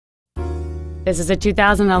This is a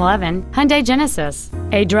 2011 Hyundai Genesis,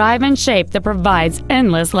 a drive and shape that provides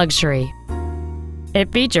endless luxury.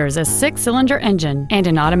 It features a 6-cylinder engine and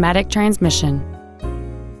an automatic transmission.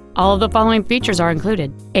 All of the following features are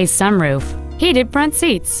included: a sunroof, heated front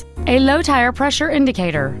seats, a low tire pressure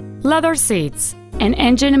indicator, leather seats, an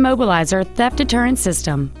engine immobilizer theft deterrent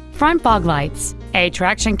system, front fog lights, a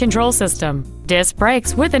traction control system, disc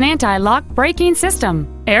brakes with an anti-lock braking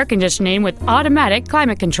system, air conditioning with automatic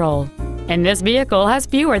climate control, and this vehicle has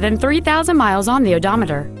fewer than 3,000 miles on the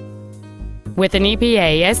odometer. With an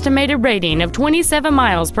EPA estimated rating of 27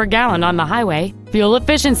 miles per gallon on the highway, fuel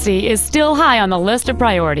efficiency is still high on the list of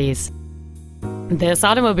priorities. This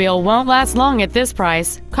automobile won't last long at this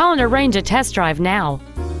price. Call and arrange a test drive now.